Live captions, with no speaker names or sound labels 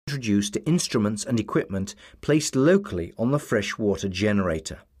introduced to instruments and equipment placed locally on the freshwater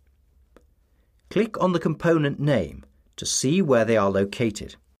generator. Click on the component name to see where they are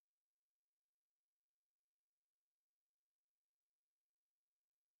located.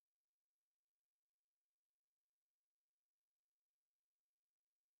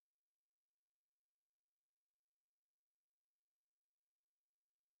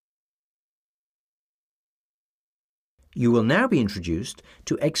 You will now be introduced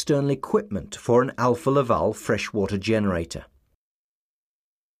to external equipment for an Alfa Laval freshwater generator.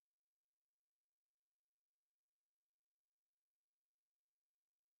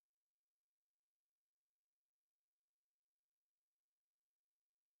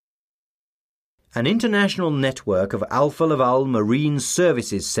 An international network of Alfa Laval Marine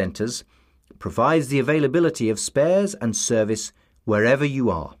Services Centres provides the availability of spares and service wherever you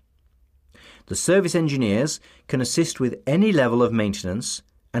are. The service engineers can assist with any level of maintenance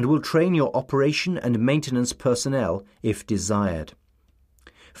and will train your operation and maintenance personnel if desired.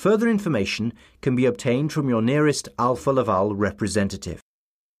 Further information can be obtained from your nearest Alfa Laval representative.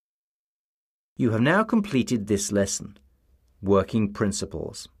 You have now completed this lesson, Working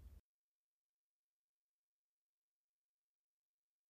Principles.